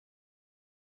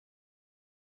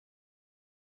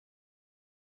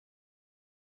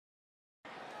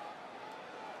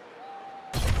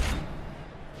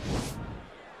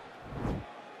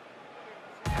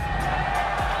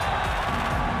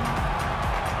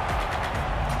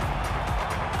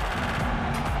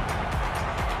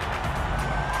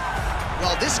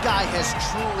Well, this guy has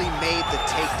truly made the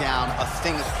takedown a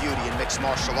thing of beauty in mixed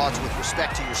martial arts. With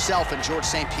respect to yourself and George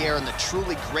St. Pierre and the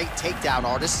truly great takedown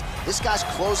artists, this guy's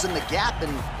closing the gap and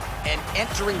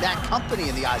entering that company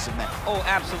in the eyes of many. Oh,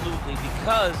 absolutely,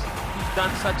 because he's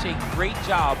done such a great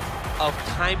job of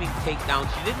timing takedowns.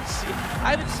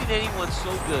 I haven't seen anyone so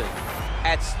good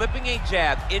at slipping a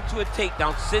jab into a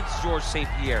takedown since George St.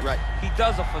 Pierre. Right. He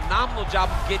does a phenomenal job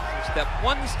of getting from step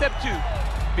one to step two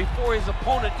before his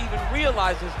opponent even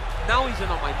realizes now he's in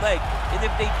on my leg. And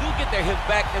if they do get their hips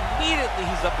back, immediately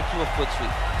he's up into a foot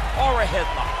sweep or a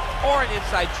headlock or an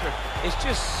inside trip. It's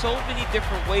just so many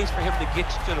different ways for him to get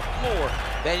you to the floor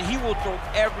that he will throw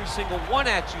every single one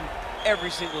at you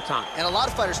every single time. And a lot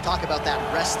of fighters talk about that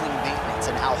wrestling maintenance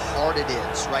and how hard it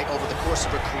is, right, over the course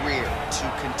of a career to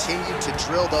continue to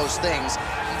drill those things.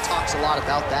 He talks a lot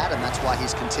about that, and that's why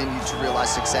he's continued to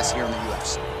realize success here in the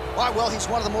UFC. All right, well, he's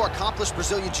one of the more accomplished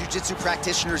Brazilian Jiu-Jitsu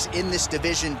practitioners in this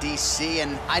division, DC,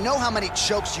 and I know how many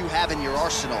chokes you have in your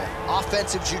arsenal.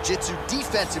 Offensive Jiu-Jitsu,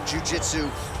 defensive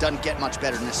Jiu-Jitsu doesn't get much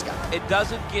better than this guy. It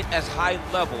doesn't get as high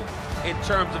level in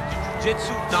terms of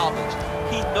Jiu-Jitsu knowledge.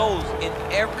 He knows in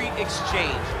every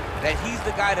exchange that he's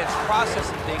the guy that's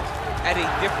processing things at a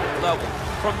different level.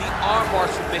 From the armbar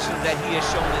submissions that he has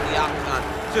shown in the octagon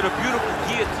to the beautiful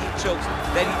guillotine chokes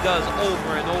that he does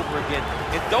over and over again.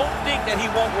 And don't think that he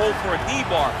won't roll for a knee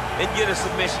bar and get a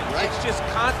submission. Right. It's just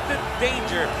constant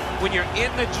danger when you're in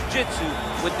the jiu-jitsu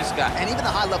with this guy. And even the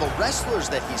high-level wrestlers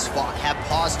that he's fought have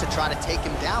paused to try to take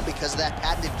him down because of that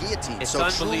patented guillotine. So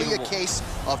truly a case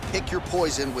of pick your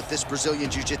poison with this Brazilian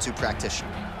jiu-jitsu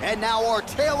practitioner. And now our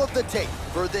tale of the tape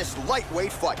for this lightweight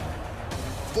fight.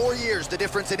 4 years, the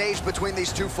difference in age between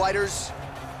these two fighters,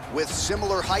 with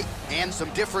similar height and some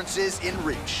differences in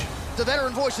reach. The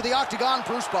veteran voice of the Octagon,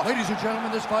 Bruce Buffer. Ladies and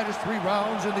gentlemen, this fight is 3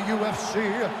 rounds in the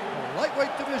UFC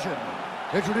lightweight division.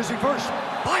 Introducing first,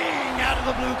 fighting out of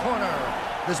the blue corner.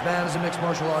 This man is a mixed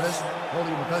martial artist,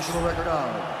 holding a professional record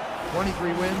of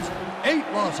 23 wins, 8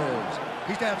 losses.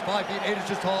 He stands 5 feet 8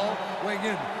 inches tall, weighing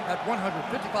in at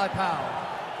 155 pounds.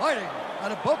 Fighting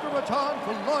out of Boca Raton,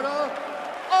 Florida,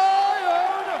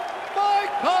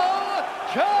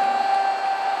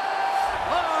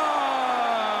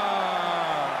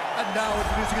 and now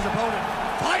introducing his opponent,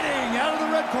 fighting out of the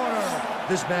red corner.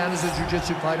 This man is a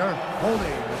jiu-jitsu fighter,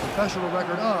 holding a professional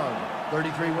record of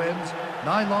 33 wins,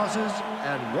 9 losses,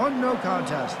 and 1 no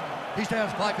contest. He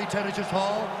stands 5 feet 10 inches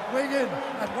tall, weighing in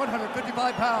at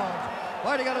 155 pounds.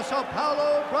 Fighting out of Sao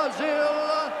Paulo,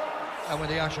 Brazil. And when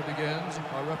the action begins,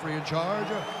 our referee in charge,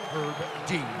 Herb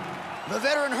Dean. The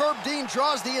veteran Herb Dean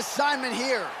draws the assignment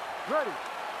here. Ready.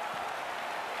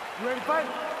 You ready to fight?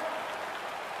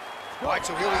 All right,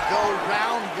 so here we go.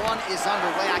 Round 1 is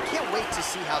underway. I can't wait to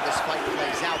see how this fight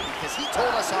plays out because he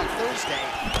told us on Thursday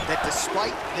that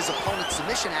despite his opponent's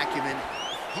submission acumen,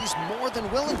 he's more than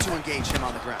willing to engage him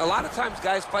on the ground. A lot of times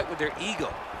guys fight with their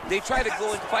ego. They try to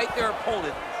go and fight their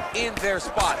opponent in their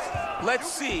spots.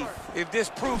 Let's see if this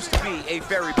proves to be a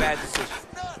very bad decision.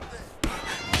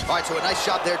 All right, so a nice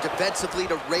job there defensively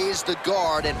to raise the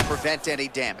guard and prevent any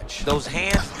damage. Those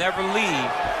hands never leave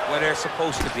where they're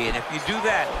supposed to be, and if you do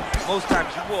that, most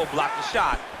times you will block the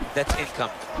shot that's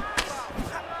incoming.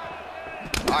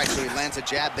 All right, so he lands a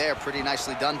jab there. Pretty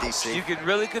nicely done, DC. You can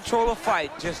really control a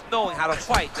fight just knowing how to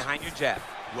fight behind your jab.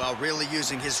 Well, really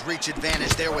using his reach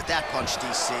advantage there with that punch,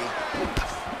 DC.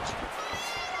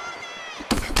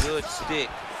 Good stick.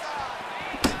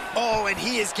 Oh, and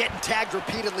he is getting tagged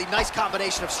repeatedly. Nice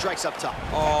combination of strikes up top.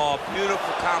 Oh,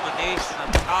 beautiful combination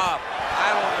up top.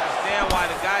 I don't understand why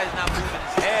the guy is not moving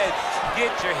his head.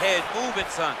 Get your head moving,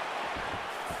 son.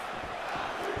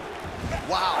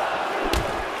 Wow.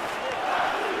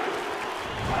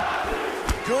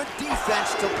 Good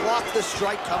defense to block the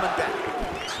strike coming back.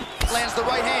 Lands the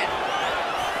right hand.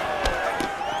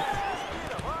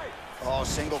 Oh,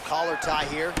 single collar tie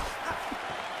here.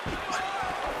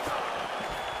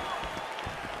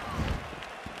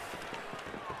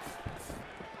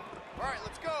 All right,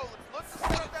 let's go. Let's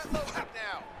start that low kick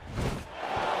now.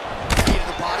 Knee to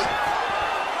the body.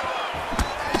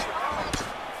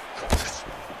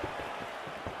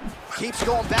 Keeps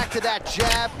going back to that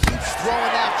jab, keeps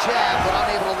throwing that jab, but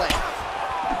unable to land.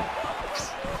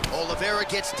 Oliveira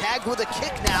gets tagged with a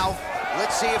kick now.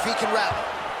 Let's see if he can rally.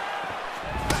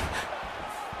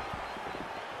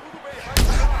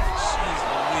 Jeez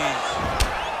Louise.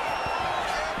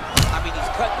 I mean,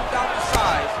 he's cutting them down to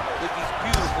size with these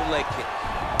beautiful leg kicks.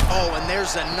 Oh, and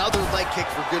there's another leg kick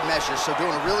for good measure. So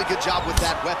doing a really good job with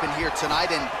that weapon here tonight.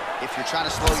 And if you're trying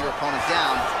to slow your opponent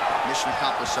down, mission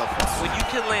accomplished so far. When you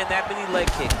can land that many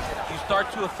leg kicks, you start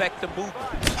to affect the movement.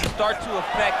 You start to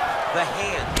affect the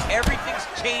hand. Everything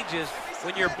changes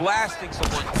when you're blasting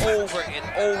someone over and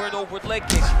over and over with leg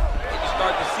kicks. And you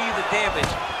start to see the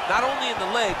damage, not only in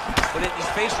the legs, but in his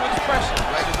facial expression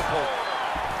right his opponent.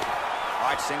 All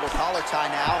right, single collar tie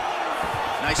now.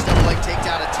 Nice double leg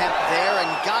takedown attempt there, and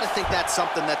you gotta think that's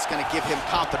something that's gonna give him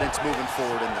confidence moving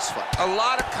forward in this fight. A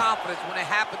lot of confidence when it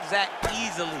happens that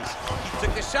easily. He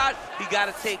took a shot, he got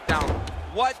a takedown.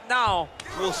 What now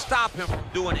will stop him from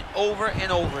doing it over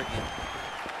and over again?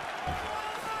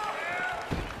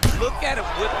 Look at him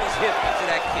whip his hip into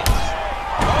that kick.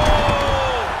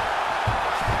 Oh!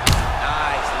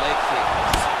 Nice leg kick.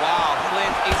 Wow, he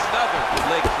lands another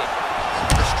leg kick.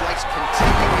 The strikes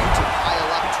continuing to pile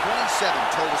up. 27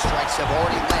 total strikes have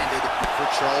already landed for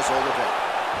Charles Oliveira.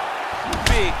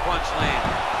 Big punch land.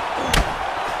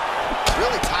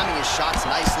 Really timing his shots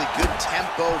nicely. Good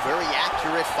tempo, very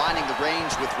accurate, finding the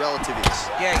range with relative ease.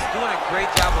 Yeah, he's doing a great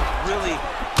job of really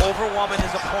overwhelming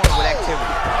his opponent with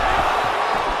activity.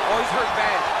 Oh, he's hurt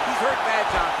bad. He's hurt bad,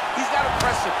 John. He's got to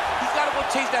press him. He's got to go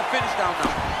chase that finish down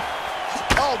now.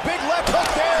 Oh, big left hook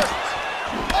there.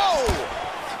 Oh!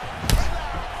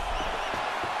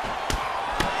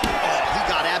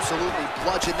 Absolutely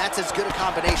bludgeoned. That's as good a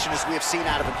combination as we have seen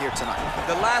out of him here tonight.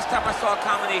 The last time I saw a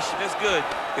combination this good,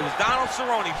 it was Donald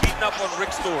Cerrone beating up on Rick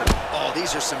Story. Oh,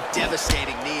 these are some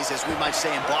devastating knees, as we might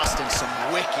say in Boston, some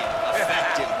wicked,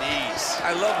 effective knees.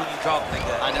 I love when you talk like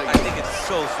that. I know I think it's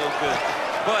so good.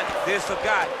 But there's a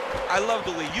guy, I love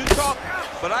the way you talk,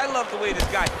 but I love the way this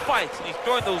guy fights, and he's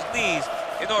throwing those knees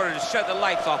in order to shut the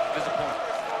lights off of his opponent.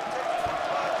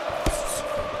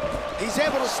 He's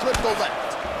able to slip the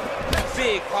left.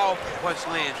 Big, powerful punch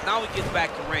lands. Now he gets back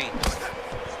to range.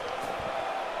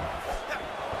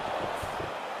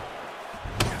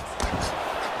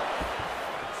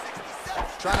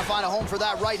 Trying to find a home for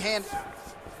that right hand.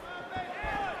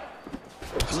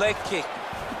 Leg kick.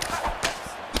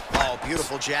 Oh,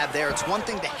 beautiful jab there. It's one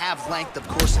thing to have length, of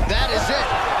course. That is it.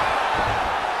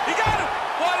 He got him.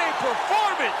 What a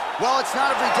performance. Well, it's not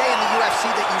every day in the UFC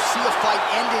that you see a fight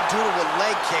ended due to a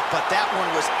leg kick, but that one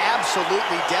was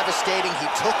absolutely devastating. He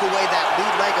took away that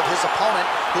lead leg of his opponent,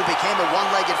 who became a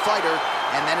one-legged fighter,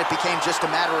 and then it became just a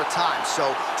matter of time. So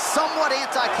somewhat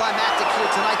anticlimactic here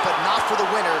tonight, but not for the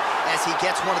winner, as he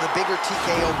gets one of the bigger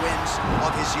TKO wins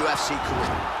of his UFC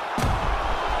career.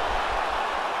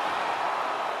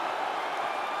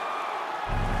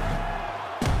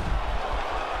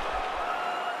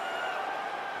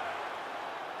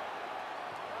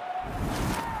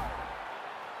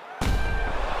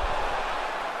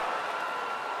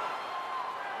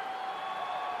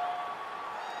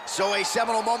 So a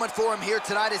seminal moment for him here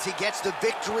tonight as he gets the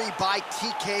victory by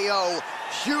TKO.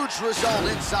 Huge result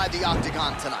inside the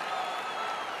octagon tonight.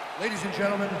 Ladies and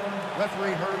gentlemen,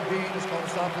 referee Herb Dean has called a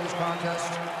stop to this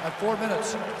contest at 4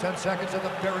 minutes, 10 seconds of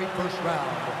the very first round.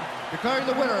 Declaring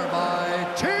the winner by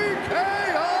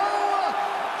TKO,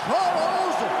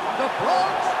 Charles "The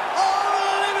Bronx"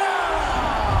 Oliveira!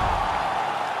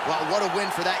 Well, what a win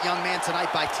for that young man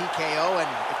tonight by TKO. And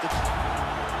if the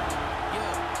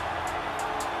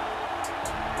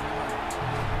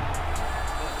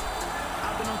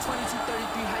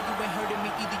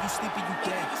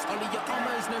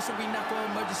nursery, not for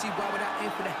emergency. Why would I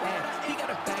aim for the head? He got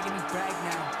a bag in his bag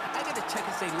now. I gotta check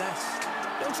and say less.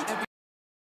 Don't you ever